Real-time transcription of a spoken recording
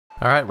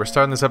Alright, we're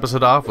starting this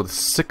episode off with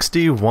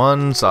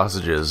 61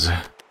 sausages.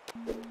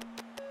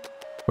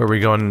 Where are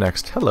we going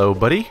next? Hello,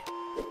 buddy.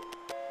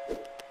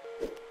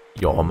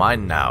 You're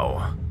mine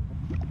now.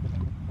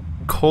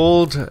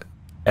 Cold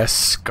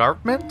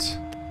escarpment?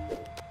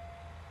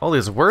 All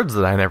these words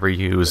that I never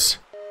use.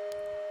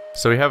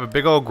 So we have a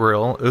big old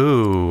grill.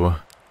 Ooh.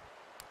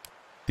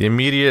 The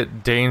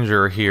immediate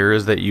danger here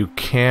is that you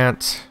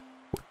can't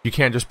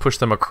just push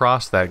them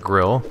across that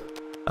grill.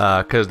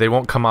 Because they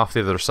won't come off the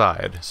other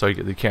side. So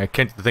you can't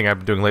do the thing I've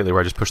been doing lately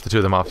where I just push the two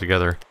of them off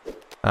together.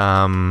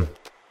 Can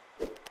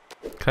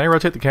I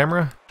rotate the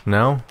camera?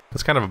 No?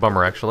 That's kind of a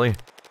bummer, actually.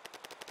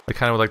 I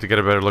kind of would like to get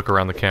a better look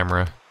around the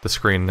camera. The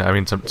screen, I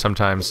mean,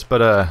 sometimes.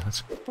 But,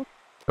 let's go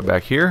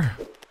back here.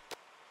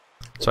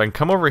 So I can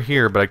come over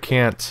here, but I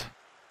can't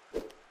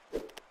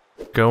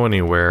go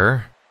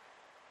anywhere.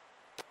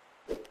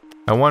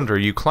 I wonder,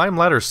 you climb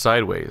ladders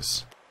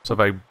sideways. So if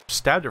I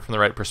stabbed it from the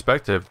right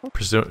perspective,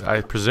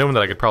 I presume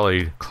that I could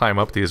probably climb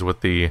up these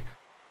with the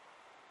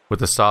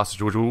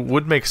sausage, which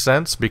would make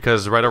sense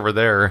because right over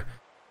there,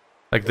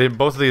 like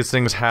both of these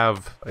things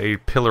have a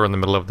pillar in the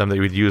middle of them that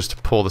you would use to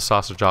pull the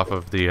sausage off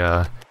of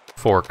the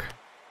fork.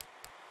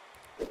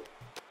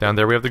 Down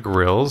there we have the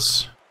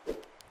grills.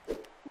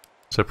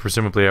 So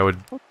presumably I would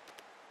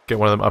get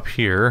one of them up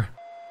here.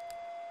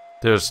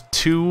 There's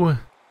two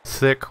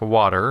thick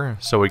water,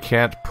 so we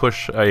can't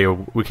push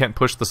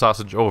the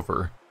sausage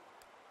over.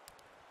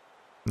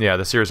 Yeah,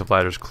 the series of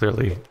ladders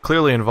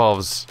clearly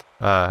involves,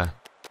 the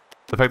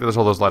fact that there's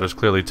all those ladders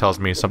clearly tells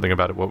me something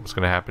about what was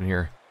going to happen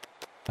here.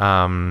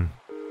 Well,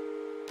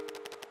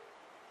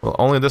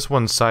 only this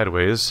one's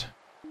sideways.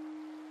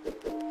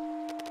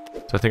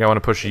 So I think I want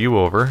to push you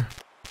over.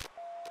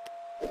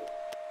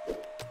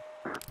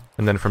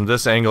 And then from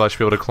this angle I should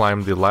be able to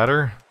climb the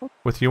ladder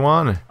with you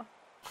on.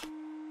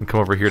 And come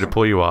over here to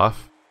pull you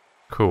off.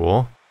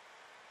 Cool.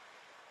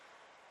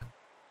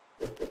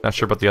 Not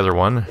sure about the other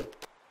one.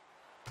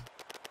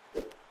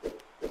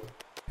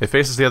 It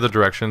faces the other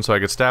direction, so I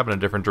could stab in a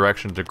different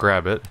direction to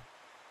grab it.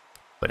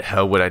 But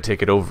how would I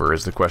take it over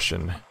is the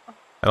question.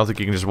 I don't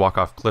think you can just walk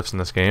off cliffs in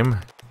this game.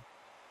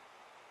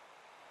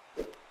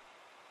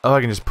 Oh,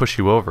 I can just push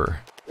you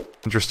over.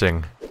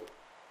 Interesting.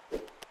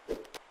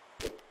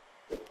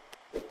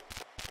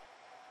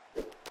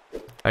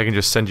 I can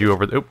just send you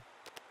over... Oop.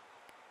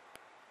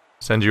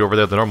 Send you over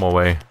there the normal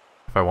way,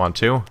 if I want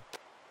to.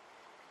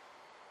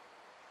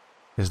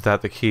 Is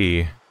that the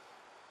key?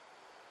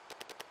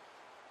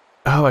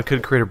 Oh, I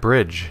could create a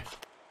bridge.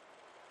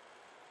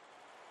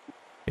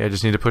 Yeah, I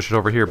just need to push it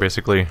over here,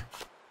 basically.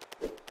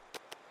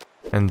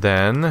 And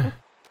then...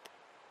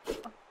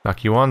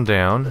 knock you on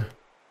down.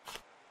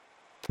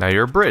 Now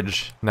you're a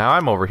bridge. Now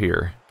I'm over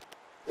here.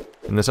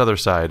 In this other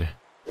side.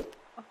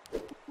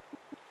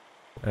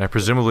 And I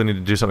presumably need to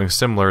do something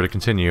similar to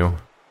continue.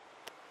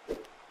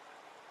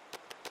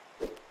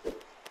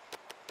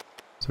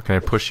 So can I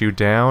push you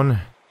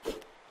down?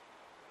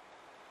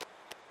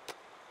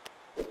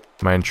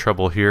 Am I in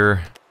trouble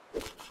here?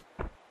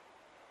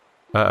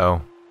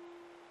 Uh-oh.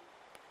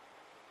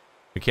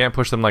 We can't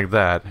push them like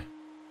that.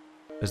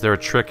 Is there a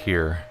trick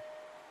here?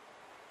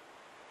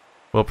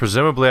 Well,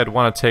 presumably I'd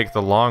want to take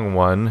the long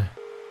one,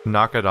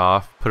 knock it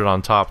off, put it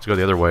on top to go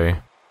the other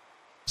way.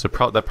 So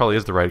that probably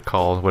is the right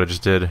call, what I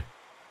just did.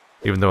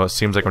 Even though it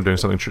seems like I'm doing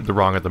something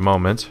wrong at the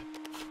moment.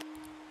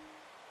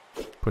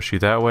 Push you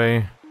that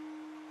way.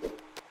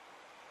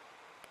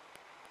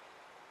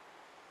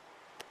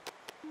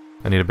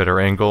 I need a better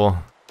angle.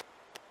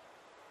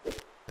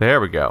 There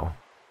we go.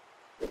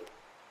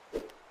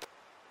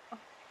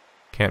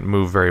 Can't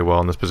move very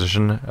well in this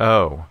position.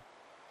 Oh.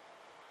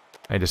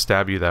 I need to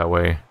stab you that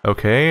way.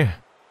 Okay.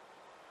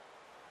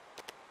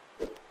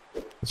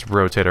 Let's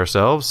rotate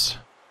ourselves.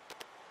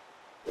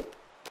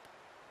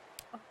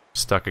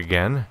 Stuck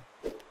again.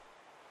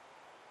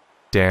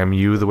 Damn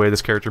you, the way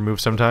this character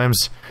moves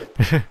sometimes.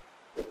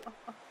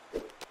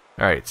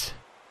 Alright.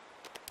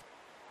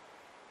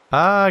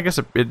 I guess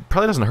it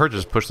probably doesn't hurt to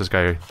just push this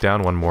guy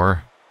down one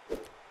more.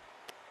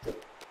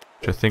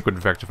 Which I think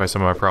would rectify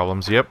some of my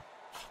problems. Yep.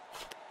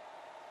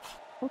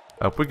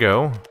 Up we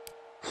go.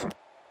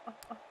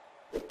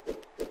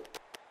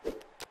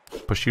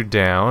 Push you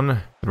down.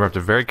 Then we have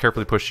to very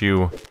carefully push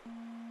you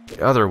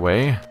the other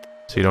way,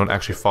 so you don't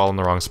actually fall in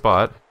the wrong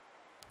spot.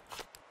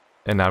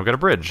 And now I've got a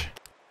bridge.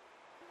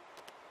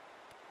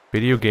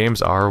 Video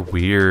games are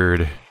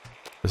weird.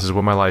 This is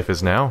what my life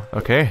is now.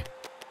 Okay.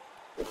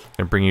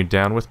 Gonna bring you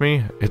down with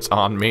me. It's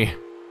on me.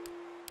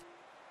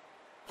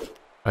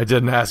 I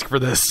didn't ask for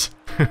this.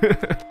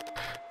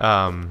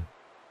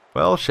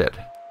 Well, shit.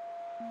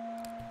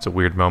 It's a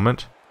weird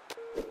moment.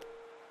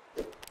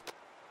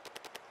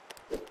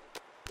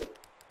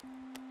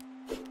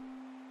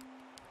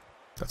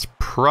 That's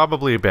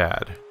probably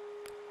bad.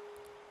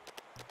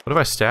 What if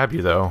I stab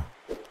you, though?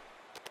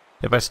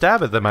 If I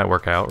stab it, that might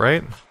work out,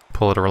 right?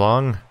 Pull it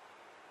along.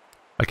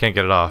 I can't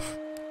get it off.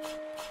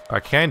 I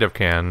kind of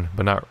can,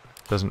 but not...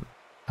 doesn't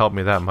help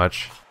me that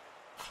much.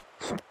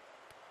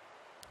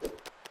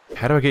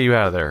 How do I get you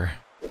out of there?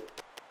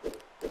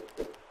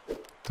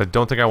 I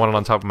don't think I want it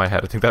on top of my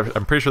head.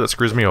 I'm pretty sure that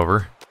screws me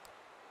over.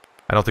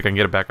 I don't think I can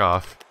get it back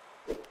off.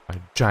 My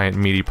giant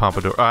meaty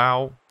pompadour.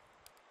 Ow!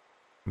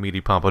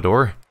 Meaty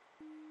pompadour.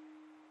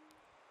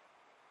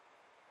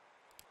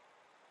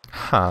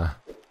 Huh.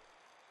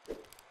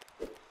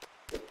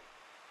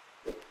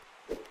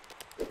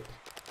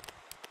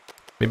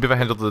 Maybe if I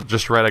handle it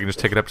just right, I can just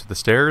take it up to the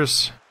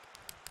stairs.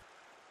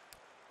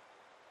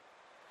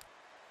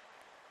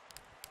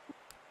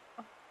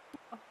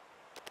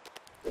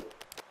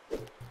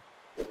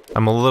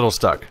 I'm a little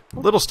stuck.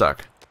 Let's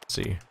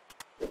see.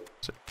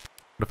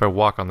 What if I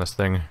walk on this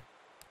thing?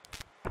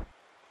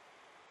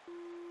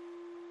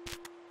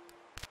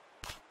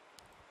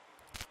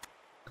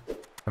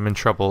 I'm in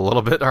trouble a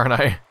little bit, aren't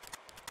I?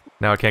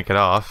 Now I can't get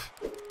off.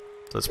 So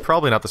that's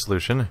probably not the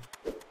solution.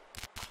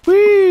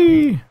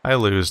 Whee! I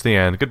lose. The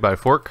end. Goodbye,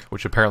 fork,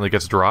 which apparently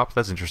gets dropped.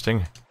 That's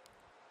interesting.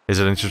 Is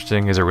it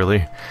interesting? Is it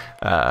really?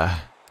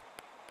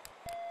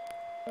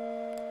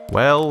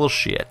 Well,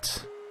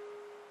 shit.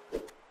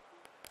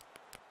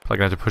 Probably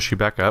gonna have to push you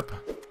back up.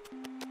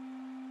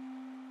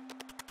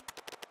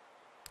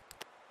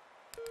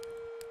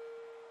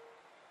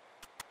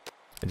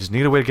 I just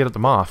need a way to get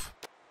them off.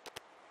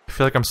 I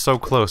feel like I'm so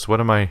close.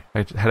 What am I?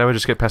 How do I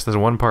just get past this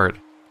one part?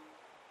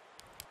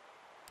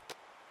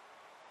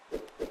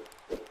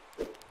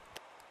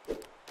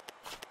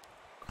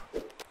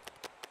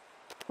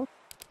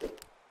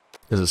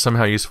 Is it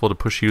somehow useful to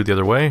push you the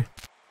other way?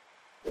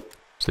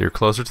 So you're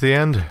closer to the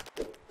end?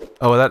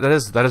 Oh, that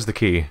is the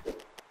key.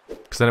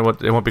 Because then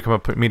it won't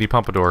become a meaty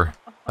pompadour.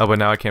 Oh, but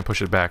now I can't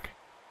push it back.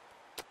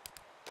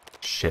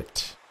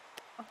 Shit.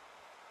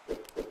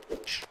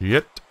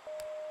 Shit.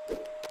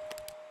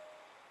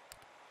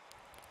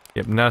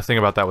 Yep, nothing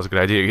about that was a good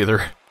idea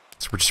either.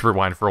 So we're just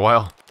rewind for a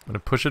while. I'm gonna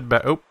push it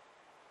back. Oh.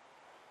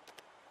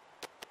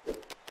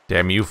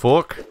 Damn you,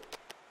 fork.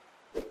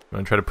 I'm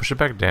gonna try to push it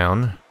back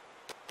down.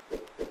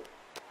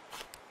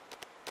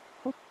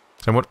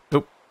 And what?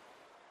 Oh.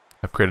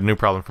 I've created a new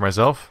problem for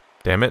myself.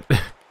 Damn it.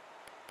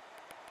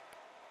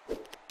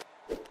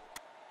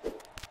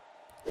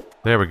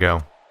 There we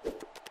go.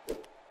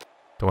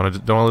 Don't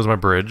want to lose my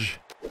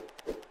bridge.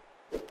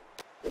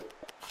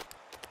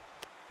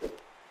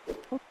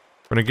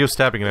 We're gonna give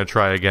stabbing a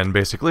try again,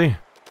 basically.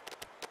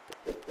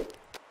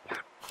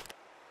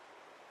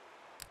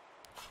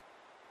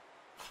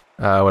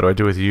 What do I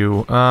do with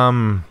you?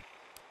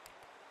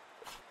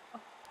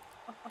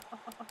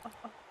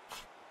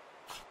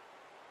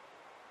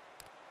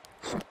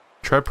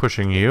 Try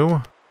pushing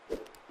you.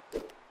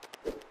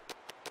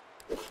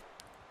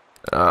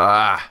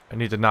 I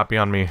need to not be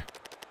on me.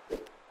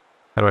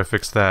 How do I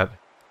fix that?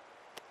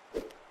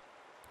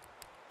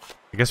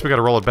 I guess we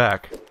gotta roll it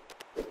back.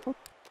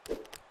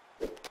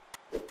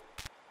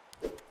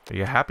 Are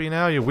you happy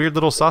now, you weird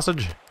little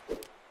sausage?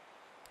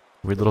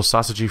 Weird little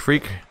sausagey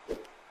freak.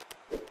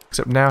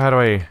 Except now, how do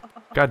I...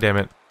 God damn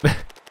it.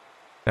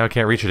 Now I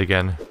can't reach it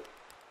again.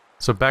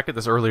 So back at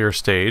this earlier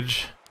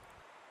stage.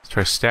 Let's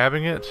try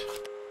stabbing it.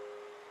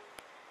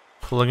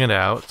 Pulling it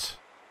out.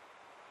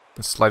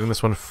 And sliding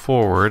this one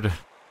forward.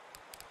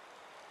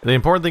 The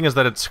important thing is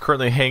that it's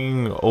currently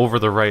hanging over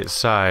the right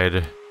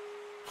side.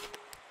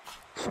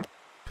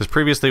 Because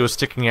previously it was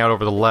sticking out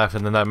over the left,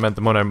 and then that meant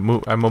the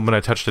moment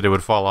I touched it, it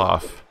would fall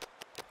off.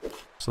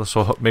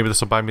 So maybe this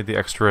will buy me the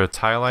extra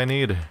tile I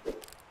need.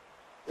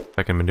 If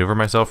I can maneuver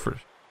myself for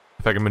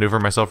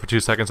 2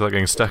 seconds without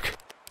getting stuck.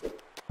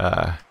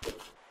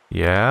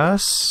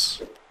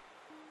 Yes.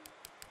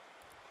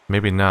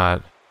 Maybe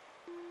not.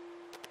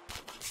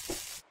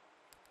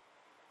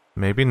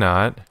 Maybe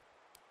not.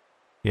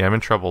 Yeah, I'm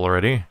in trouble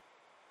already.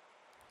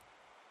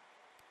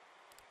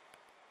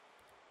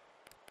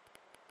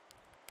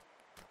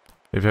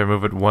 Maybe I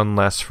move it one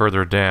less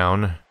further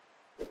down.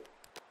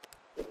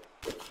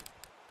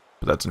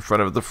 But that's in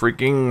front of the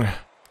freaking...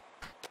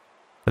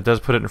 That does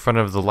put it in front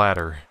of the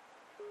ladder.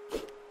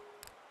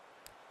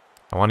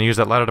 I want to use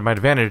that ladder to my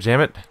advantage,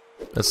 damn it.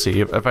 Let's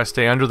see, if I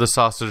stay under the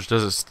sausage,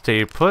 does it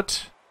stay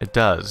put? It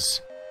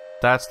does.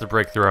 That's the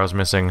breakthrough I was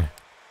missing.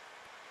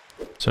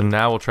 So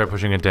now we'll try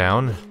pushing it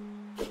down.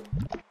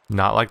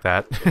 Not like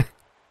that.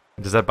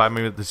 Does that buy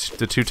me the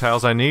 2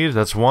 tiles I need?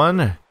 That's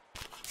 1.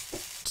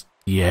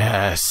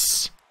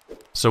 Yes!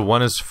 So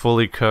 1 is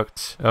fully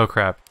cooked. Oh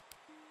crap.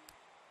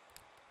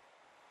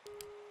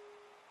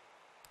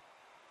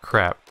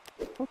 Crap.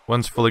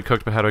 1's fully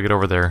cooked, but how do I get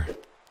over there?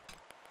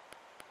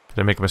 Did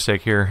I make a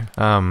mistake here?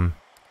 Let's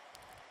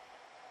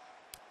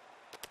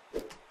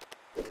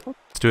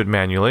do it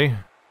manually.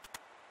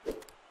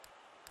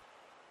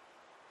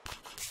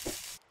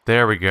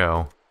 There we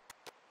go.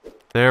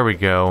 There we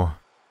go.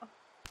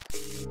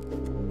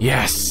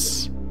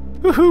 Yes!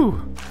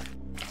 Woohoo!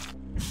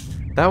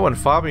 That one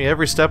fought me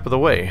every step of the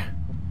way.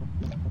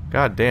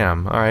 God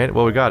damn. Alright,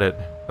 well we got it.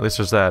 At least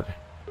there's that.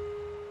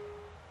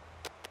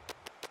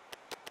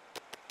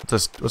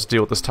 Let's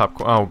deal with this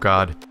top oh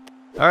god.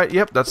 Alright,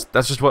 yep, that's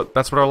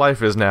what our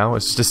life is now.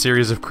 It's just a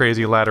series of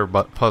crazy ladder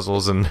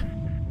puzzles and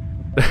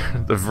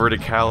the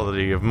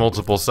verticality of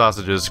multiple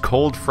sausages.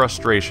 Cold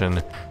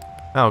frustration.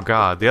 Oh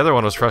god, the other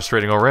one was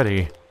frustrating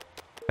already.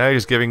 Now you're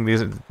just giving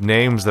these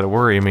names that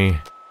worry me.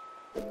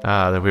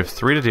 Then we have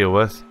 3 to deal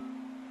with.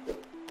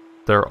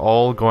 They're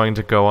all going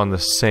to go on the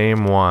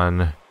same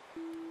one.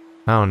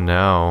 Oh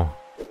no.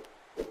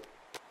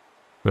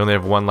 We only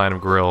have 1 line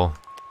of grill.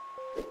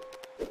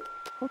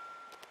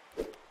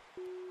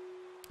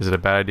 Is it a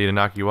bad idea to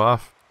knock you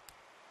off?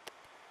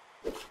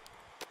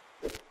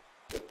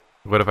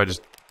 What if I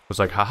just was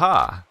like,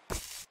 haha!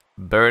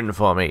 Burn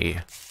for me!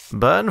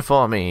 Burn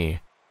for me!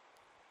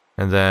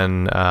 And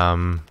then,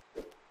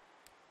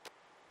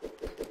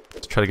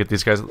 let's try to get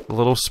these guys a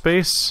little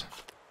space.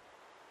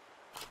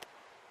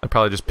 I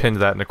probably just pinned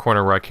that in a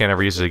corner where I can't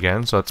ever use it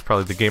again, so that's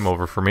probably the game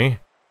over for me.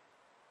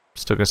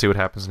 Still gonna see what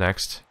happens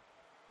next.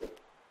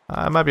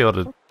 I might be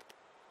able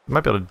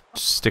to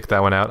stick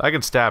that one out. I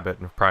can stab it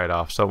and pry it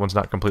off, so that one's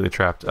not completely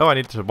trapped. Oh, I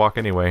need to walk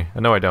anyway.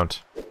 No, I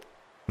don't.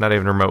 Not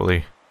even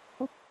remotely.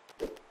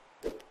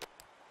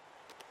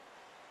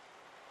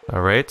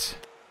 Alright.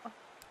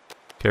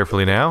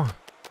 Carefully now.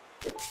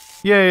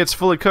 Yay, it's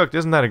fully cooked.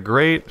 Isn't that a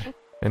great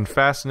and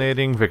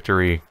fascinating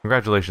victory?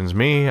 Congratulations,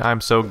 me.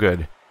 I'm so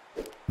good.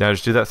 Now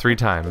just do that 3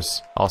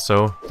 times.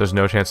 Also, there's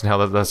no chance in hell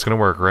that that's gonna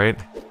work, right?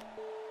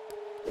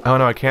 Oh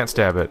no, I can't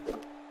stab it.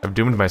 I've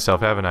doomed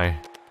myself, haven't I?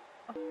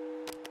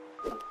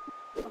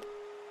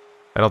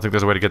 I don't think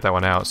there's a way to get that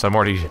one out, so I've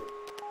already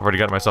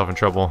gotten myself in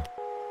trouble.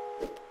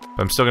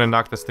 But I'm still gonna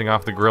knock this thing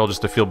off the grill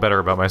just to feel better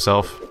about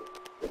myself.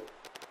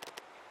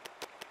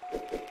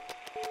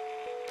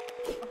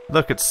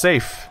 Look, it's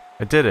safe.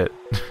 I did it.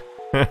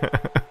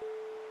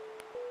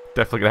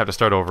 Definitely gonna have to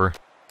start over.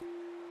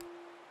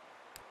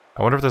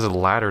 I wonder if there's a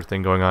ladder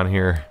thing going on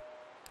here.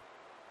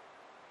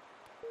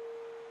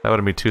 That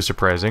wouldn't be too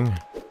surprising.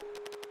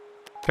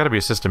 Gotta be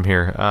a system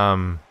here.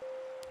 Yeah,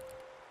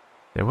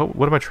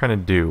 what am I trying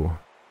to do?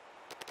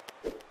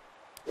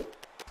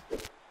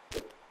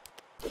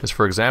 Because,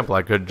 for example,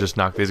 I could just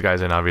knock these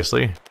guys in,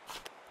 obviously.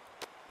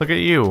 Look at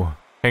you,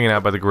 hanging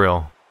out by the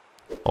grill.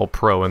 All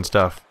pro and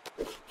stuff.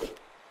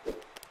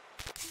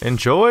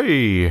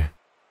 Enjoy!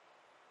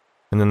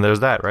 And then there's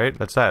that, right?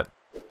 That's that.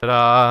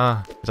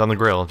 Ta-da! It's on the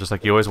grill, just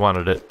like you always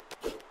wanted it.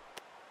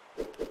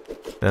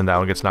 Then that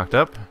one gets knocked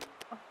up.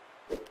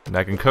 And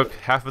I can cook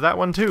half of that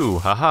one too,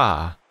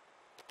 haha!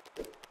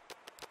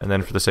 And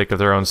then for the sake of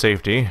their own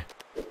safety,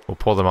 we'll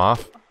pull them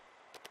off.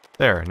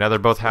 There, now they're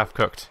both half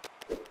cooked.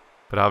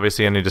 But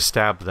obviously I need to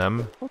stab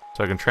them,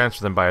 so I can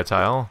transfer them by a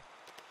tile,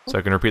 so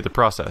I can repeat the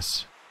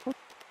process.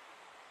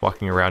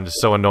 Walking around is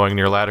so annoying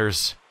near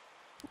ladders.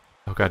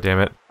 Oh god damn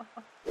it.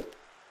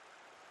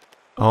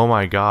 Oh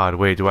my god,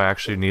 wait, do I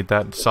actually need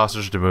that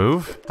sausage to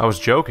move? I was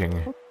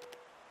joking.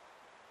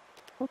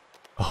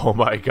 Oh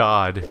my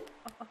god.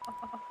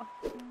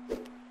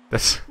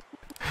 That's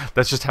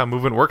just how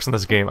movement works in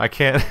this game. I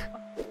can't...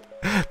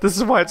 This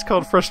is why it's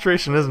called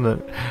frustration, isn't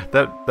it?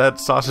 That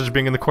sausage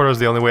being in the corner is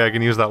the only way I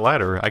can use that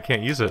ladder. I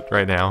can't use it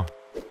right now.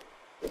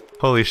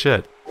 Holy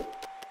shit.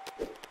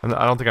 I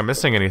don't think I'm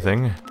missing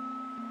anything.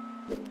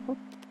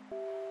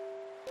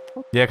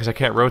 Yeah, because I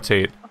can't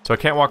rotate. So I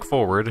can't walk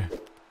forward.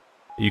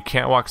 You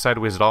can't walk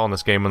sideways at all in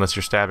this game unless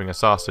you're stabbing a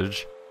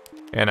sausage.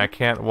 And I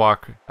can't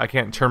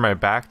turn my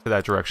back to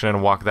that direction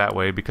and walk that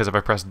way because if I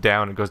press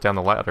down, it goes down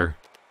the ladder.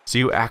 So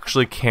you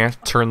actually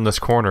can't turn this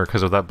corner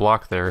because of that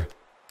block there.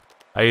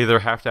 I either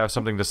have to have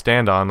something to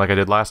stand on like I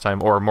did last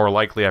time, or more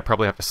likely I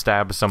probably have to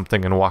stab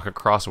something and walk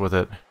across with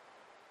it.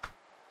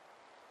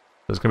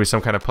 There's gonna be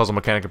some kind of puzzle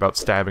mechanic about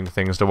stabbing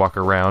things to walk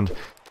around.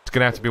 It's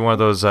gonna have to be one of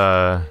those,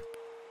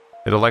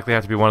 it'll likely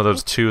have to be one of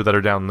those 2 that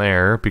are down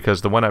there,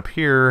 because the one up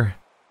here...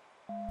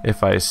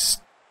 If I...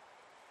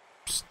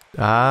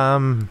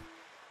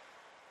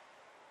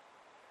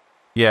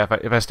 Yeah,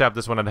 if I stab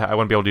this one, I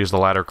wouldn't be able to use the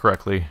ladder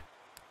correctly.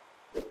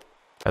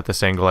 At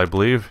this angle, I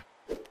believe.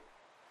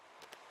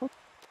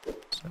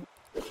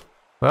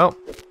 Well,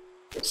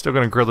 still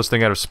gonna grill this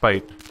thing out of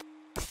spite.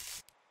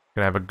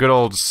 Gonna have a good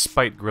old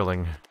spite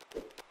grilling,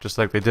 just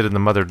like they did in the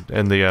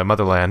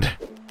motherland.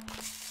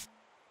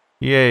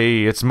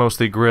 Yay! It's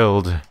mostly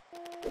grilled.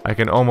 I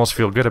can almost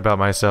feel good about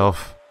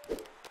myself,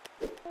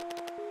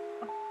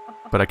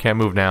 but I can't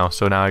move now,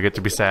 so now I get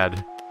to be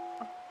sad.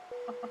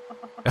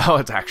 Oh,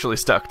 it's actually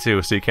stuck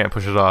too, so you can't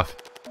push it off.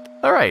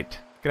 All right,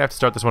 gonna have to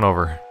start this one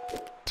over.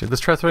 Let's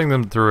try throwing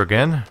them through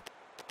again.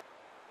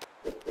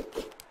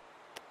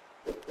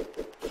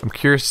 I'm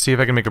curious to see if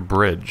I can make a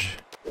bridge.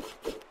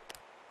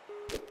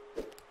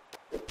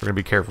 We're gonna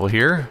be careful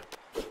here.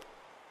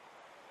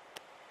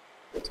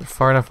 Is it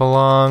far enough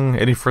along?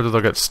 Any further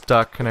they'll get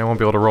stuck and I won't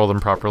be able to roll them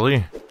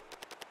properly.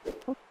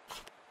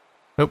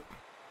 Nope.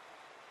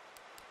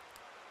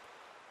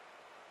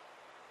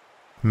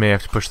 May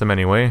have to push them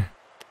anyway.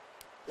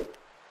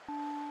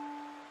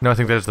 No, I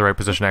think that is the right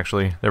position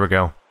actually. There we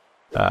go.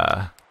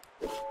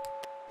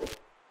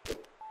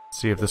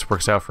 See if this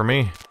works out for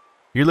me.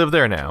 You live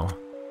there now.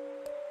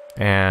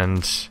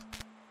 And...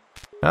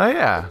 oh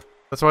yeah,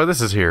 that's why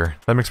this is here.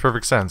 That makes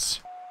perfect sense.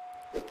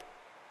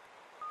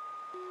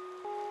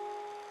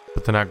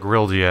 But they're not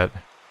grilled yet.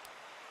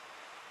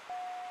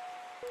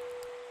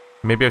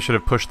 Maybe I should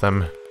have pushed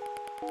them.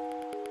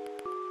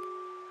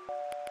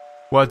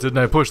 Why didn't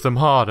I push them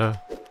harder?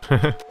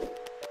 Alright,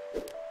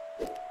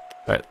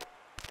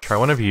 try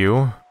one of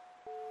you.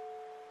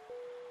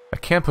 I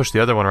can't push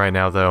the other one right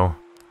now, though.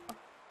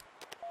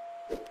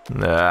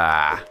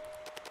 Nah.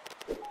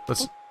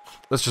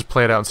 Let's just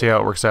play it out and see how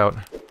it works out.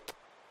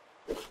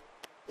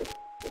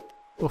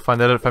 We'll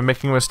find out if I'm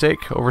making a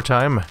mistake over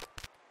time.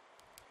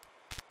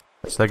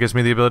 So that gives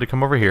me the ability to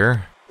come over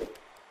here.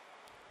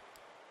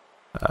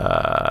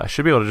 I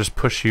should be able to just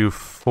push you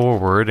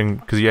forward,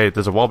 and because yeah,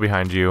 there's a wall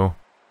behind you,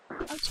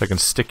 so I can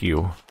stick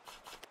you.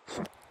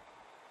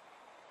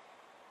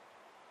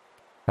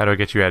 How do I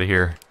get you out of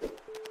here?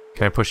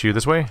 Can I push you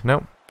this way?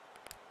 No.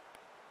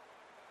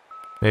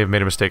 May have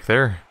made a mistake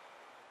there.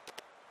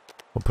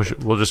 We'll push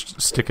it. We'll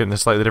just stick it in a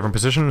slightly different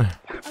position.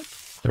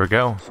 There we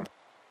go.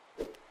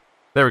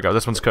 There we go.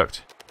 This one's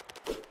cooked.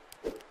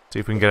 See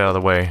if we can get out of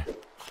the way.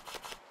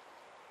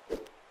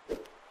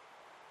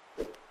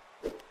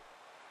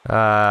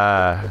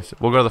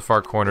 We'll go to the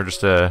far corner just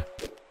to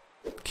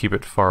keep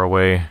it far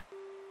away.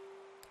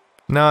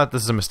 No,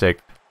 this is a mistake.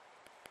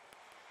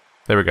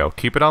 There we go.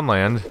 Keep it on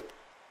land.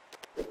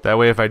 That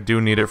way if I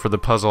do need it for the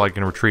puzzle, I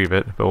can retrieve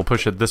it. But we'll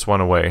push it this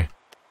one away.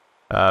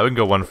 We can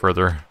go one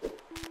further.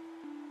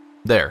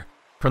 There.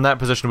 From that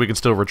position, we can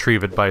still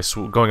retrieve it by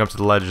going up to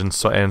the ledge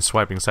and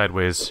swiping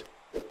sideways.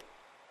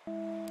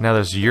 Now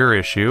there's your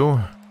issue.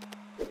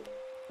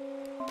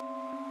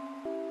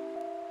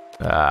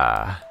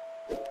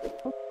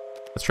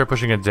 Let's try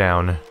pushing it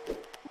down.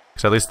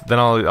 Because at least then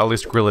I'll at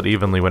least grill it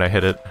evenly when I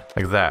hit it.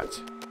 Like that.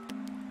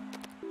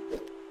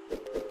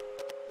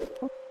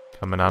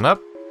 Coming on up.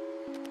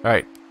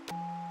 Alright.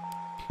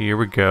 Here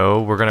we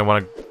go. We're gonna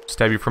want to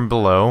stab you from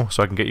below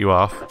so I can get you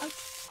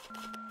off.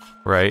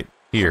 Right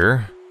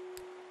here.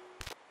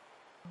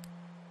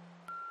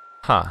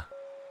 Huh.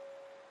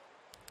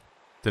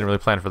 Didn't really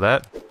plan for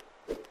that.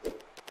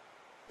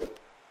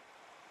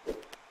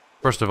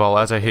 First of all,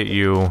 as I hit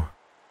you...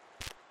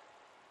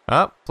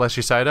 Ah,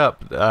 fleshy side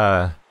up.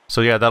 So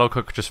yeah, that'll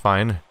cook just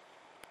fine.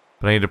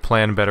 But I need to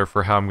plan better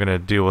for how I'm gonna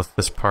deal with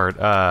this part.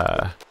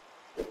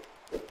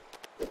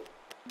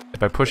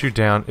 If I push you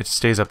down, it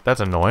stays up.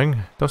 That's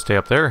annoying. Don't stay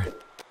up there.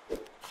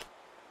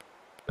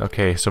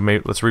 Okay, so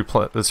maybe let's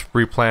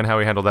replan how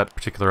we handle that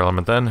particular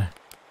element then.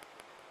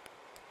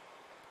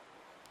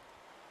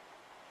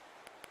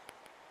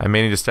 I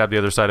may need to stab the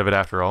other side of it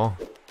after all.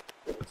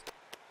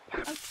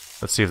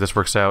 Let's see if this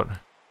works out.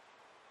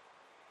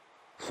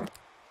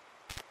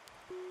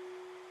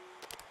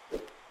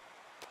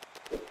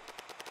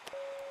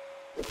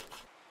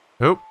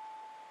 Oop.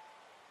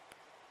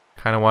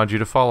 Kinda wanted you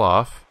to fall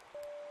off.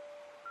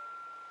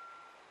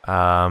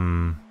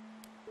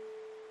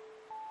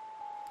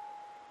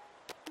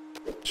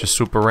 Just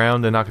swoop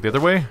around and knock it the other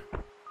way.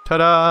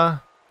 Ta-da!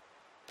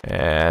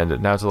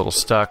 And now it's a little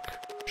stuck.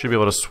 Should be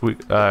able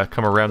to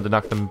come around to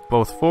knock them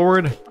both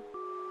forward.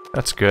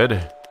 That's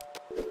good.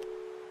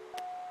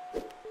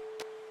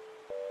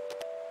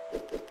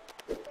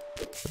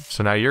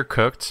 So now you're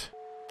cooked.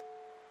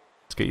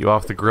 Let's get you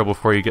off the grill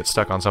before you get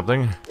stuck on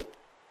something.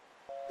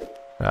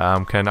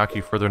 Can I knock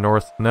you further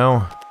north?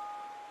 No.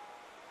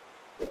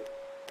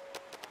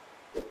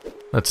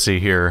 Let's see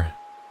here.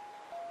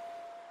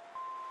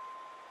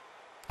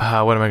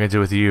 What am I gonna do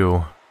with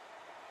you?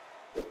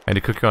 I need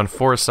to cook you on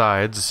 4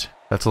 sides.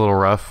 That's a little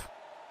rough.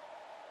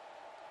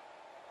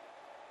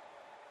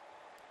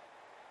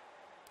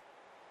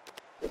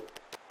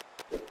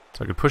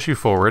 So I could push you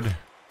forward.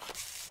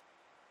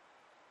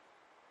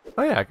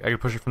 Oh yeah, I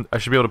could push it from. I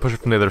should be able to push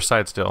it from the other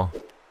side still.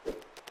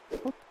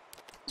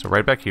 So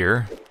right back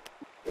here.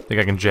 I think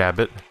I can jab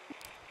it.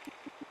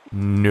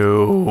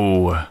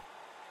 No.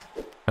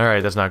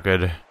 Alright, that's not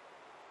good.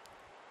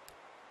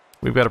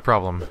 We've got a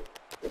problem.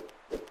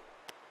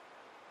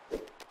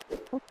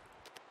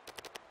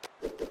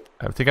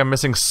 I think I'm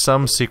missing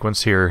some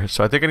sequence here,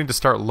 so I think I need to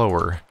start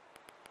lower.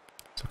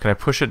 So can I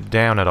push it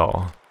down at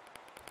all?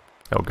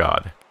 Oh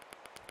god.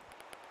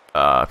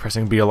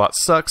 Pressing B a lot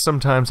sucks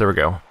sometimes. There we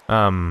go.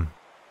 I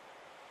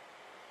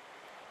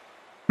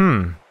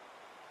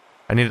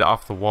need it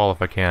off the wall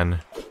if I can.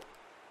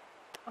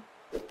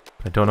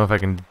 I don't know if I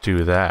can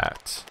do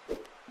that.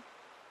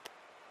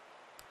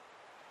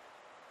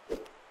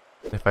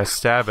 If I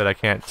stab it, I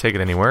can't take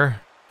it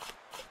anywhere.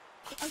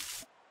 I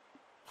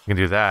can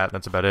do that,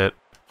 that's about it.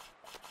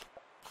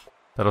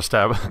 That'll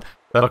stab...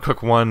 that'll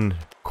cook one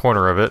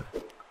corner of it.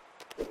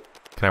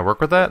 Can I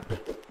work with that?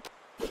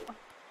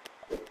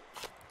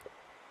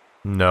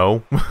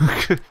 No.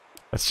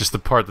 That's just the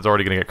part that's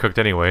already gonna get cooked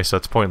anyway, so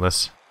it's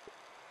pointless.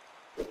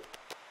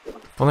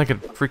 If only I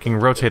could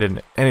freaking rotate it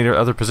in any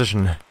other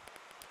position.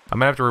 I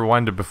might have to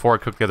rewind it before I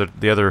cook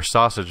the other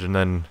sausage and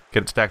then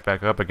get it stacked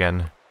back up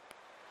again.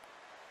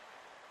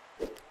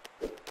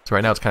 So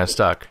right now it's kind of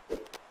stuck.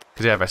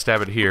 Because yeah, if I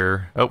stab it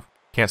here... Oh,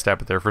 can't stab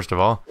it there first of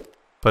all.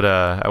 But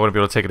I wouldn't be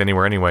able to take it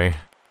anywhere anyway.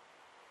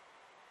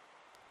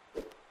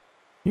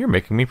 You're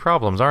making me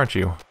problems, aren't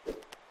you?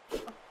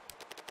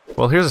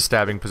 Well, here's a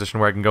stabbing position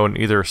where I can go on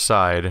either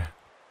side.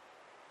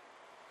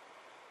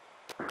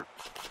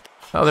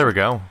 Oh, there we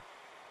go.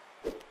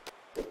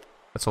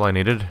 That's all I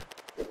needed.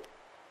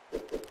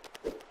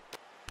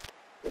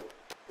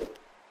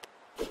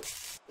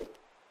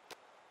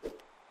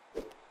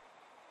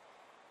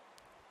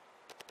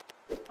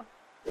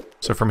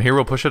 So from here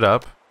we'll push it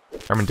up.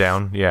 I mean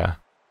down, yeah.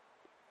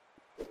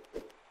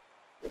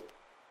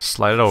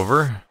 Slide it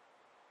over.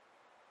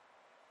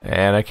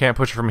 And I can't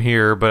push it from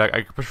here, but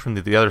I can push from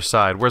the other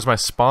side. Where's my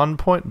spawn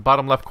point?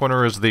 Bottom left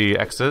corner is the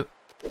exit.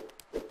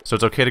 So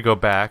it's okay to go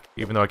back,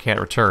 even though I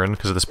can't return,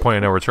 because of this point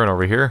of no return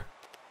over here.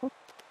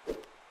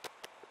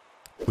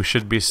 We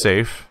should be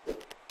safe.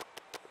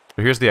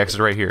 So here's the exit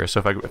right here. So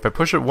if I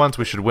push it once,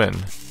 we should win.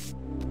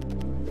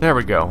 There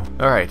we go.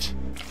 Alright.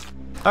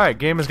 Alright,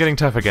 game is getting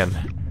tough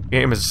again.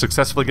 Game is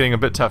successfully getting a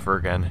bit tougher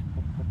again.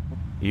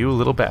 You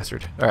little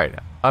bastard. Alright,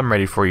 I'm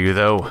ready for you,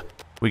 though.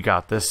 We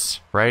got this,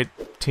 right,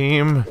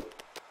 team?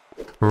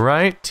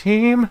 Right,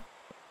 team?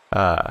 Do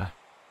I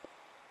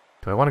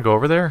want to go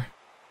over there?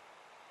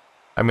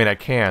 I mean, I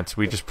can't.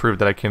 We just proved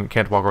that I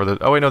can't walk over the...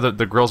 Oh, wait, no,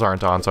 the grills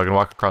aren't on, so I can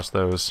walk across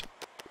those.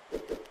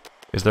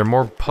 Is there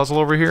more puzzle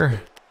over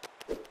here?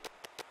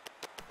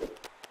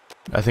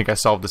 I think I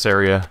solved this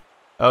area.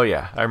 Oh,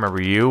 yeah, I remember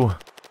you.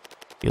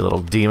 You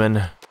little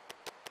demon.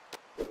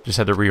 Just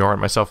had to reorient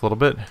myself a little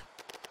bit.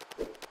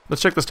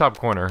 Let's check this top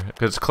corner,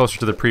 because it's closer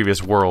to the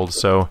previous world,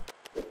 so...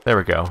 There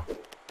we go.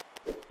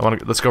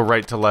 Let's go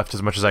right to left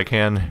as much as I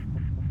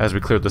can as we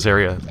cleared this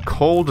area.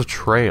 Cold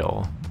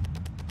Trail.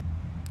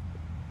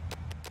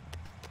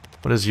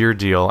 What is your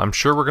deal? I'm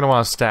sure we're going to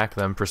want to stack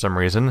them for some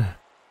reason.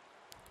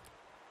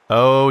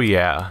 Oh,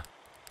 yeah.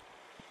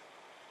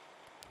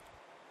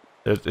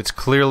 It's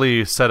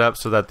clearly set up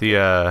so that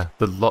the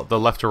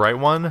left to right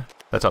one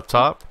that's up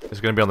top is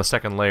going to be on the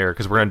second layer,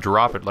 because we're going to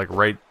drop it like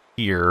right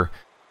here.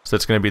 So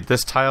it's going to be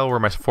this tile where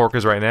my fork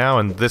is right now,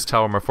 and this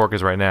tile where my fork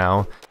is right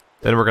now.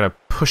 Then we're going to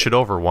push it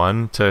over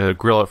one to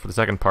grill it for the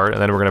second part, and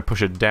then we're going to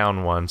push it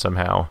down one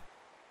somehow.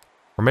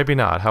 Or maybe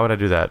not. How would I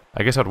do that?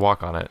 I guess I'd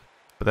walk on it.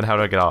 But then how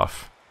do I get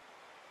off?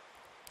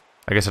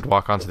 I guess I'd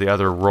walk onto the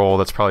other roll.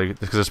 That's probably...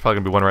 because there's probably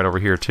going to be one right over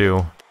here,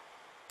 too.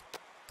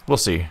 We'll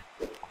see.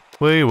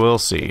 We will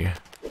see.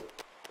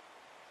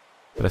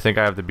 But I think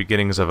I have the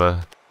beginnings of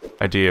a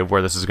idea of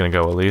where this is going to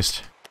go, at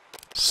least.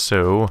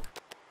 So,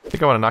 I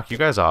think I want to knock you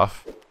guys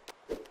off.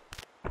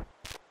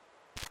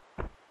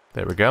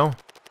 There we go.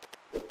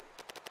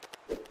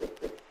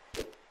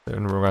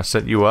 Then we're going to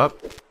set you up.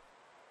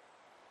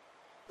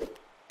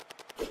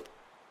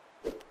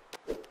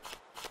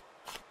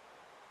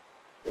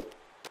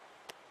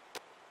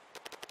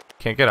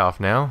 Can't get off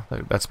now.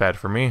 That's bad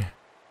for me.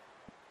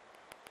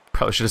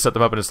 Probably should have set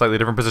them up in a slightly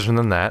different position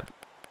than that.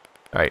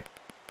 Alright.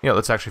 You know,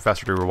 let's actually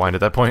faster to rewind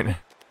at that point.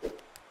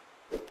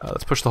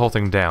 Let's push the whole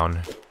thing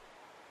down.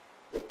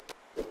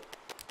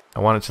 I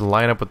want it to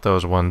line up with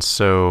those ones,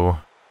 so...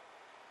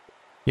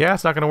 Yeah,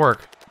 it's not going to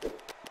work.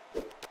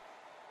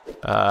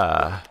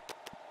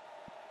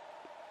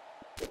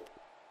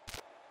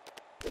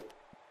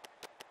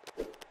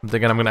 I'm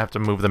thinking I'm going to have to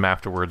move them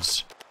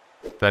afterwards.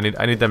 I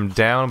need them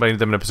down, but I need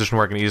them in a position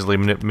where I can easily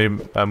move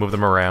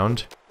them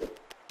around.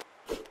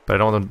 But I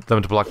don't want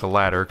them to block the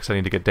ladder, because I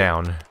need to get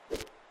down.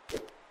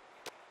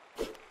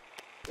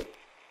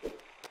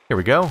 Here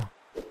we go.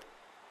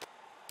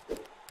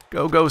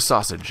 Go, go,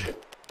 sausage.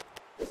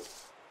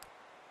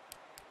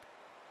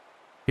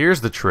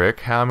 Here's the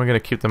trick. How am I going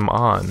to keep them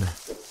on?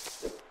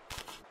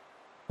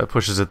 That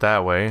pushes it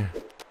that way.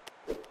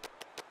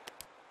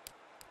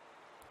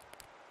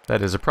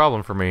 That is a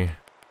problem for me.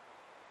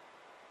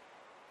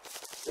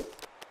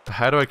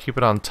 How do I keep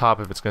it on top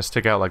if it's going to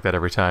stick out like that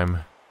every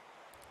time?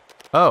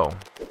 Oh.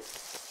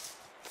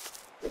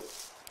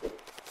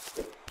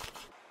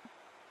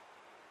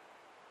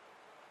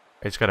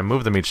 I just gotta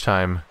move them each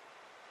time.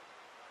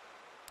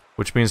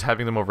 Which means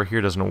having them over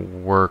here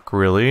doesn't work,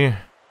 really.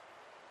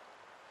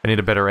 I need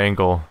a better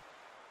angle.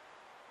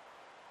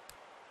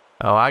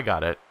 Oh, I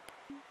got it.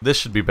 This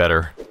should be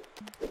better.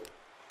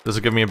 This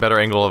will give me a better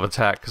angle of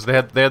attack, because they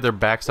had their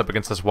backs up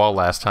against this wall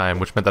last time,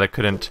 which meant that I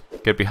couldn't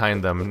get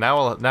behind them.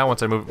 Now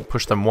once I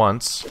push them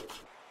once,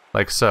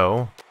 like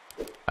so,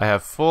 I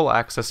have full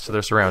access to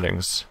their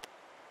surroundings.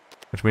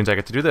 Which means I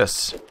get to do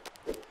this.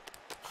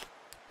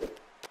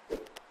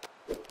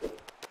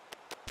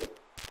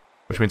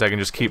 Which means I can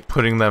just keep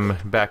putting them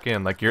back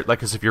in, like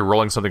as if you're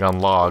rolling something on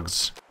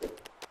logs.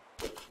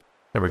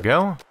 There we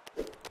go.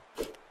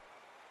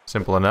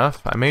 Simple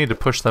enough. I may need to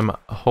push them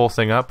whole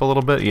thing up a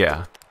little bit.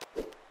 Yeah.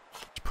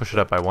 Just push it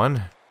up by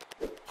one.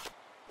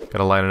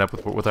 Gotta line it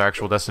up with our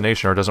actual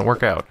destination or it doesn't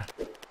work out. I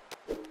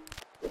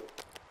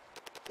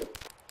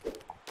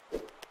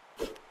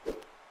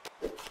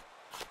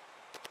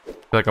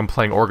feel like I'm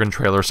playing Oregon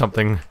Trail or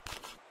something.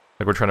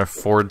 Like we're trying to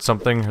ford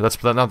something.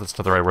 That's not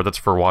the right word, that's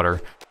for water.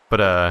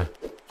 But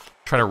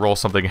trying to roll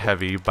something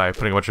heavy by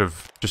putting a bunch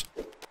of just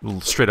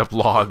straight up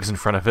logs in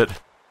front of it.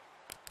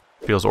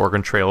 Feels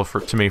Oregon Trail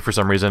to me for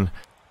some reason.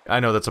 I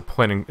know that's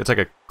it's like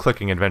a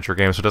clicking adventure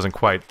game, so it doesn't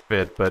quite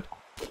fit, but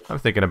I'm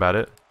thinking about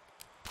it.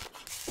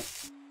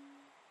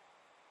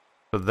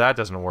 So that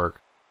doesn't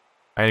work.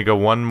 I need to go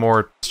one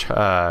more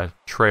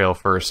trail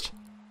first.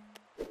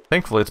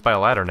 Thankfully, it's by a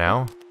ladder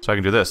now, so I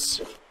can do this.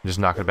 And just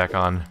knock it back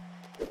on.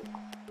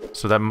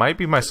 So that might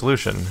be my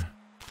solution.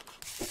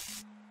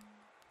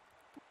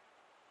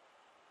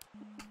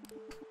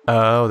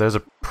 Oh, there's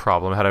a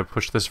problem. How do I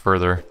push this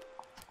further?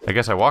 I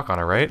guess I walk on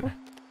it, right?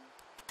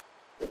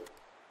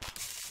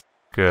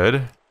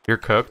 Good. You're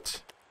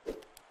cooked.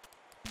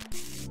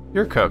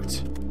 You're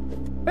cooked.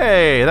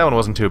 Hey, that one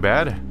wasn't too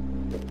bad.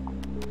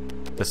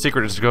 The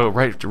secret is to go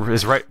right to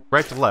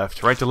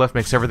left. Right to left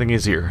makes everything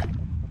easier.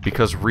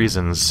 Because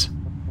reasons.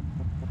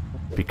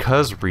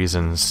 Because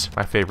reasons.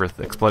 My favorite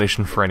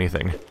explanation for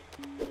anything.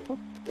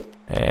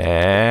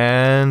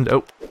 And...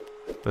 oh.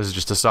 This is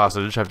just a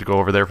sausage. I have to go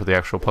over there for the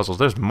actual puzzles.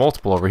 There's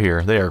multiple over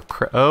here. They are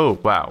oh,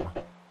 wow.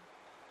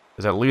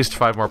 There's at least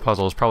 5 more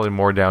puzzles. Probably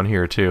more down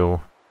here,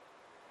 too.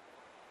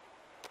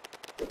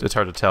 It's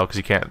hard to tell because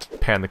you can't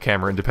pan the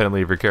camera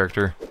independently of your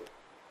character.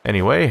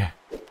 Anyway,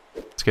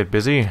 let's get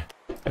busy. I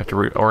have to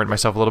reorient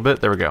myself a little bit.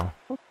 There we go.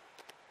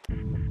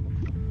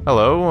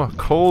 Hello,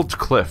 Cold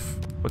Cliff.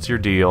 What's your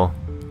deal?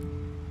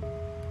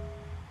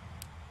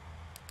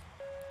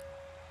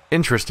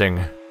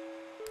 Interesting.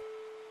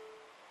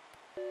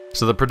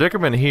 So the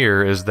predicament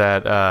here is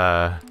that,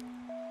 I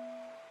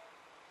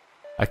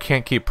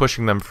can't keep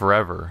pushing them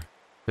forever,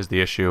 is the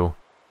issue.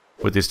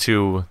 With these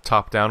two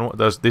top-down,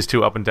 these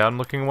two up and down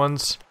looking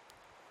ones.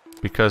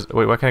 Because,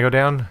 wait, why can't I go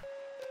down?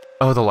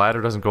 Oh, the ladder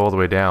doesn't go all the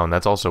way down.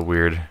 That's also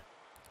weird.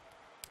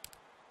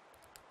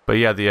 But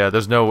yeah,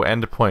 there's no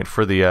end point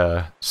for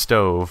the,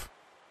 stove.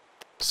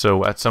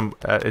 So at some,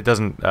 it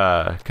doesn't,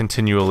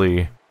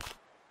 continually,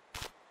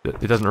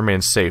 it doesn't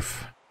remain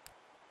safe.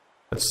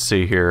 Let's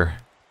see here.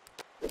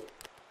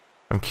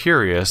 I'm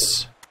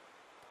curious,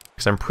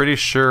 because I'm pretty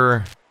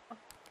sure...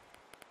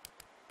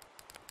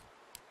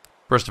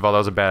 First of all, that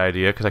was a bad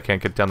idea, because I can't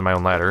get down to my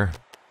own ladder.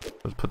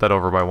 Let's put that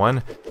over by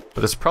 1.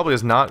 But this probably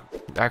is not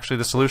actually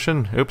the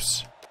solution.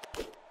 Oops.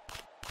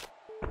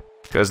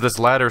 Because this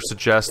ladder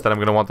suggests that I'm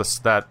going to want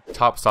that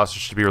top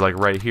sausage to be, like,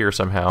 right here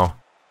somehow.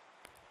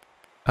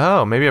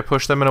 Oh, maybe I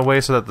push them in a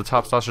way so that the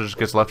top sausage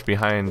gets left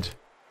behind.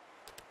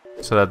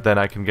 So that then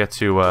I can get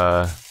to,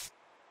 Oh,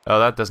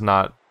 that does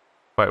not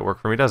quite work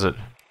for me, does it?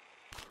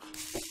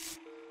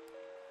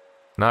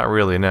 Not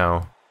really,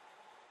 no.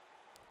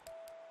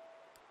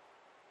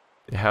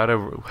 How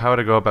would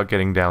I go about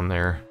getting down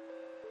there?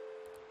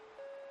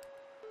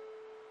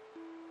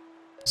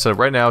 So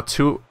right now,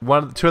 two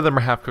of them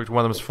are half cooked,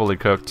 one of them is fully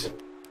cooked.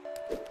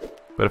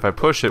 But if I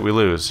push it, we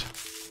lose.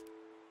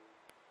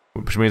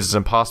 Which means it's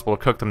impossible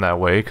to cook them that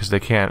way, because they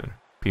can't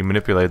be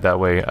manipulated that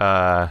way.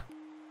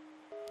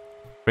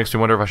 Makes me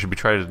wonder if I should be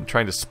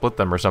trying to split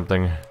them or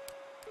something.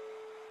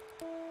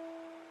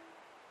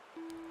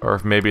 Or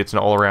if maybe it's an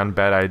all-around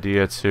bad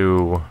idea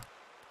to...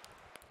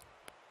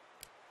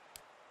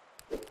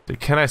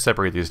 Can I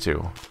separate these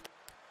two?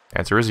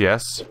 Answer is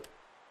yes.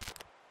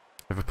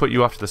 If I put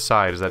you off to the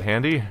side, is that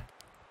handy?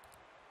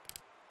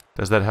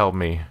 Does that help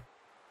me?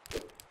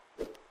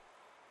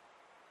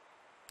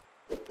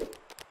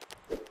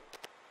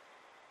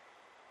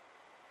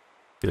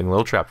 Feeling a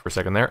little trapped for a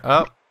second there.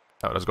 Oh!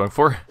 That's what I was going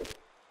for.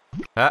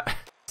 Ah!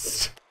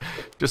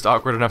 Just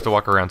awkward enough to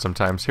walk around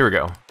sometimes. Here we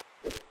go.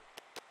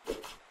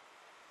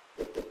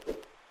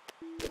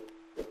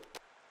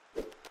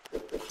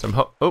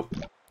 Oh!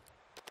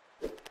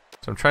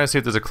 So I'm trying to see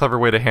if there's a clever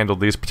way to handle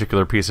these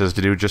particular pieces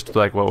to do just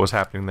like what was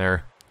happening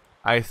there.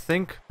 I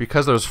think,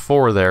 because there's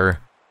 4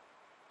 there,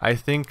 I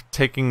think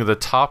taking the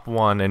top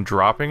one and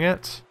dropping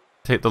it,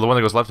 the one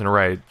that goes left and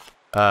right,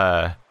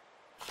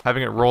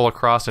 having it roll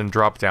across and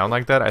drop down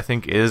like that, I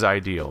think is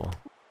ideal.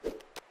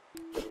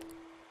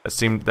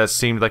 That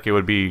seemed like it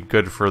would be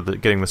good for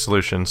getting the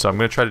solution, so I'm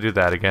going to try to do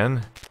that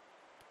again.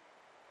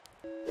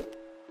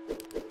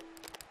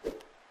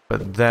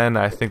 But then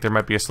I think there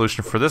might be a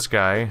solution for this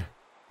guy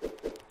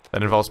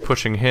that involves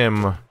pushing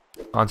him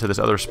onto this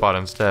other spot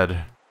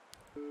instead.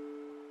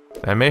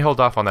 I may hold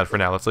off on that for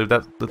now. Let's leave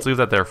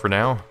that there for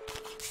now.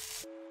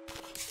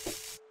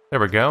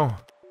 There we go.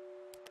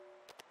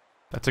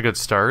 That's a good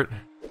start.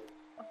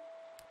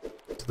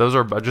 So those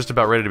are just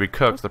about ready to be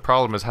cooked. The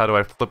problem is, how do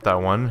I flip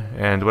that one?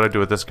 And what do I do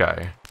with this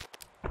guy?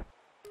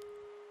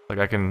 Like,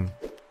 I can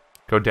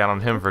go down on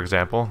him, for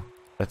example.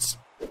 That's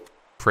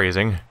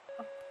phrasing.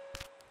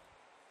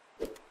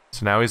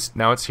 So now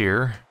it's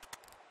here.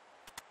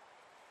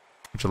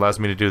 Which allows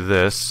me to do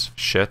this.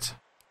 Shit.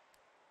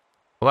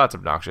 Well, that's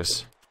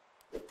obnoxious.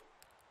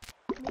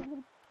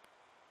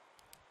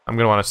 I'm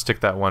gonna want to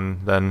stick that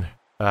one, then.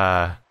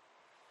 Let's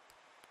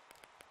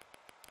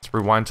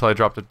rewind till I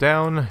dropped it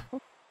down.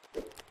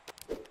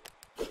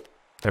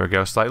 There we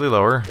go, slightly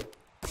lower.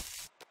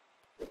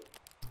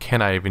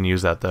 Can I even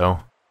use that,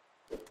 though?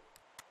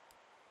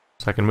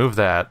 So I can move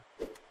that.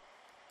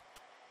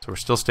 So we're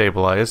still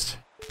stabilized.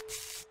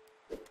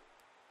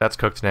 That's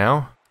cooked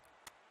now.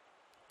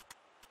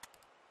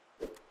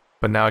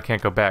 But now I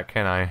can't go back,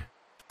 can I?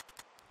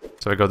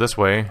 So I go this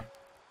way.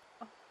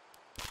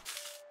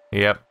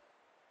 Yep.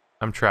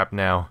 I'm trapped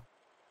now.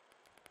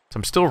 So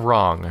I'm still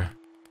wrong.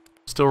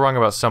 Still wrong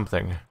about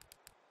something.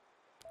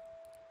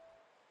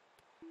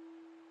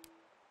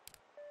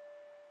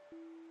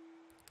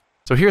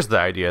 So here's the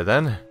idea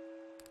then.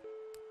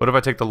 What if I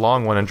take the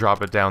long one and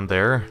drop it down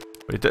there?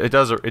 It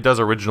does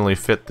originally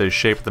fit the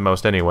shape the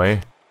most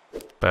anyway.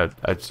 But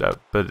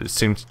but it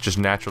seems just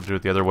natural to do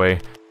it the other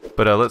way.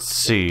 But let's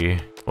see.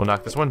 We'll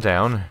knock this one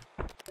down.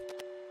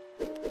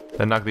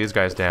 Then knock these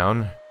guys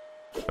down.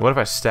 And what if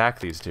I stack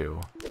these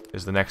two?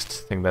 Is the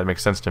next thing that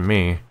makes sense to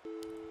me.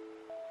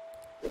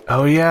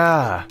 Oh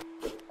yeah!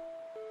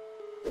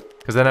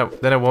 Because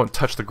then it won't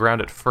touch the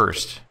ground at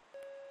first.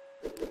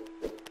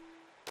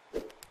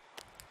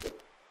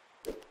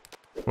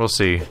 We'll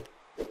see.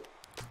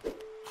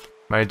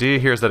 My idea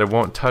here is that it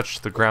won't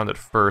touch the ground at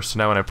first, so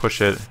now when I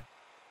push it...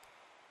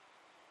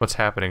 What's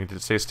happening? Did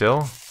it stay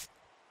still?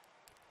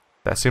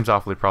 That seems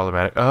awfully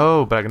problematic.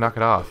 Oh, but I can knock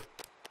it off.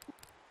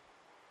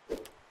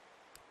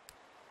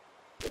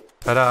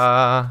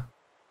 Ta-da!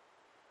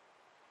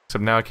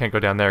 Except now I can't go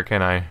down there,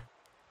 can I?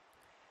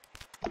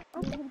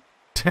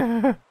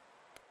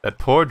 That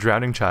poor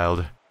drowning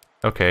child.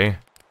 Okay.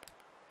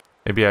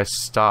 Maybe I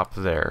stop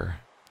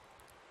there.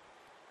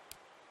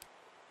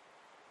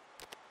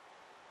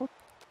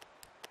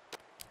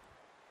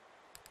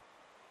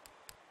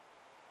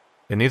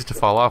 It needs to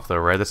fall off though,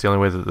 right? That's the only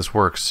way that this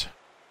works.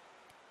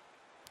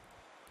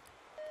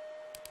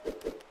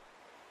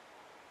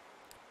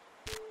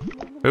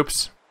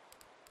 Oops.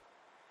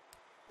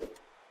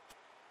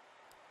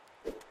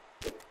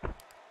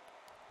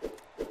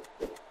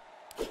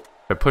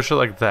 If I push it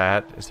like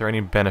that, is there any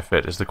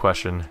benefit, is the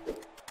question.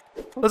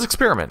 Let's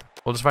experiment.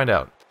 We'll just find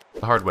out.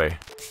 The hard way.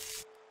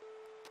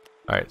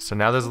 Alright, so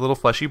now there's a little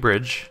fleshy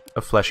bridge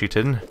of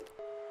Fleshyton.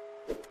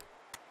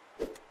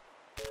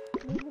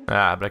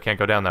 Ah, but I can't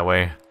go down that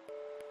way.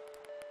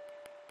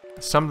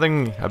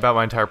 Something about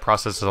my entire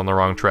process is on the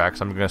wrong track,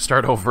 so I'm gonna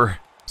start over.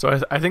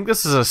 So I think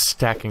this is a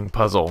stacking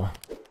puzzle.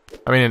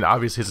 I mean,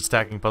 obviously it's a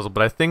stacking puzzle,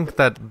 but I think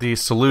that the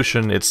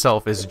solution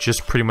itself is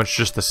just pretty much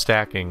just the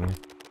stacking.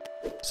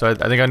 So I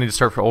think I need to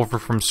start over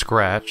from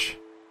scratch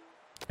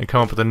and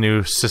come up with a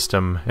new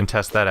system and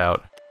test that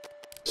out.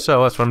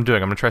 So that's what I'm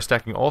doing. I'm gonna try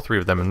stacking all three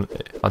of them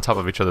on top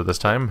of each other this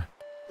time.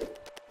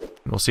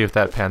 And we'll see if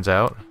that pans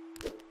out.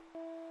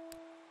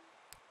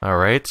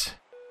 Alright.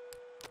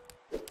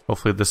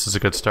 Hopefully this is a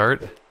good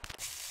start.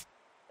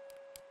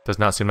 Does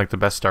not seem like the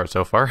best start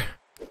so far.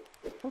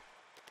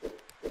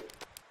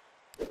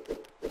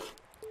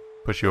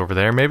 Push you over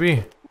there,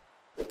 maybe?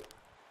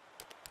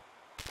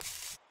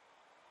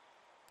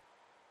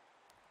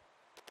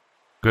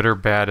 Good or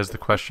bad is the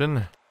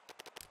question.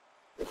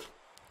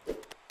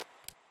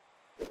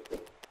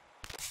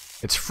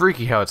 It's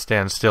freaky how it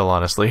stands still,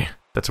 honestly.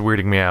 That's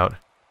weirding me out.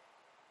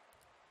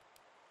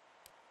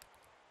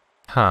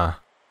 Huh.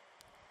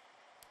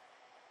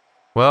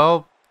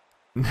 Well,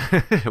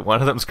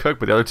 one of them's cooked,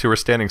 but the other two are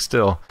standing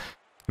still.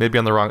 Maybe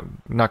on the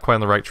wrong, not quite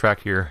on the right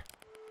track here.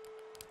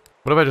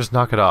 What if I just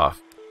knock it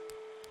off?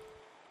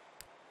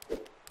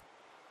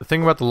 The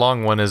thing about the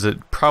long one is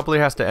it probably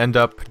has to end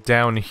up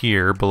down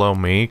here below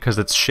me, because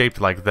it's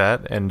shaped like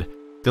that, and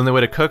the only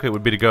way to cook it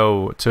would be to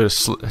go to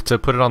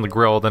put it on the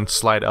grill, then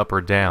slide up or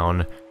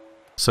down.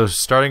 So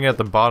starting at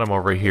the bottom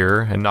over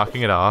here and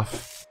knocking it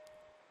off.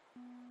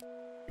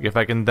 If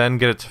I can then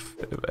get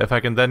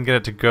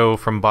it to go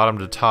from bottom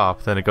to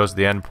top, then it goes to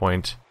the end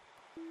point.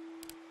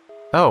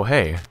 Oh,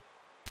 hey.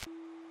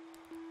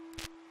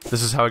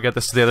 This is how I get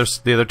this to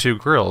the other two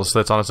grills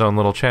that's on its own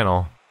little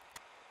channel.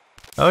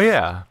 Oh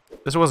yeah.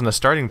 This wasn't a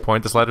starting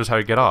point, this ladder's how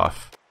you get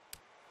off.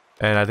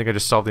 And I think I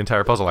just solved the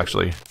entire puzzle,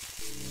 actually.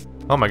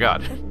 Oh my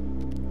god.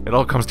 It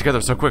all comes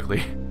together so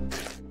quickly.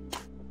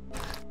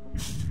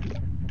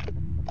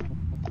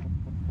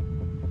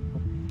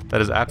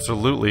 That is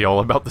absolutely all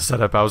about the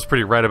setup. I was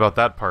pretty right about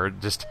that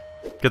part. Just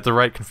get the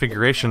right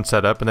configuration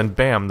set up, and then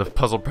bam, the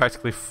puzzle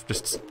practically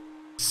just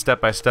step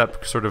by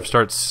step sort of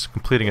starts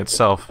completing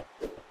itself.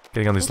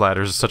 Getting on these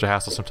ladders is such a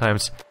hassle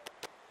sometimes.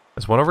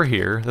 There's one over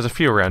here. There's a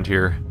few around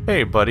here.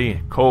 Hey,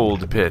 buddy.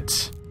 Cold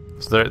pit.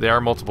 So they are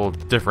multiple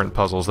different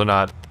puzzles. They're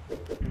not...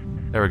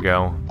 There we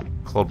go.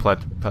 Cold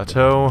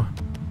plateau.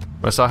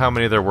 When I saw how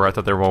many there were, I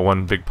thought they were all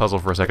one big puzzle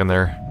for a second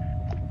there.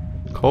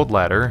 Cold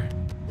ladder.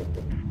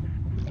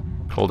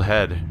 Cold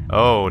head.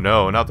 Oh,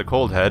 no, not the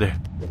cold head.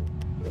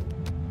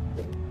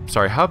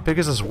 Sorry, how big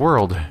is this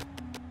world?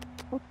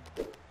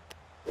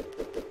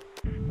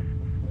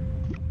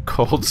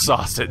 Cold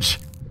sausage.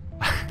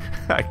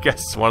 I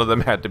guess one of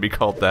them had to be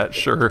called that,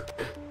 sure.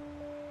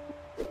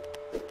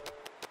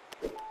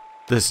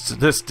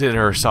 This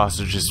dinner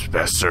sausage is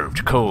best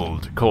served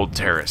cold. Cold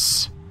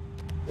terrace.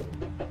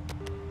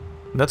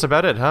 And that's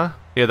about it, huh?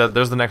 Yeah,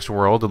 there's the next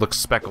world. It looks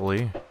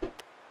speckly.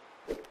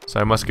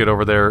 So I must get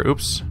over there.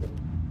 Oops.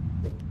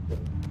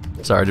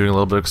 Sorry, doing a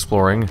little bit of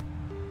exploring.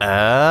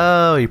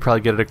 Oh, you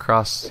probably get it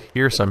across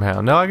here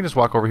somehow. No, I can just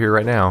walk over here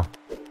right now.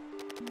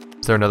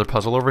 Is there another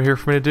puzzle over here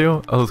for me to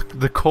do? Oh,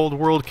 the cold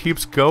world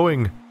keeps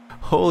going.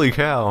 Holy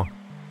cow.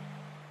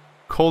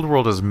 Cold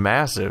world is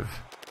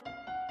massive.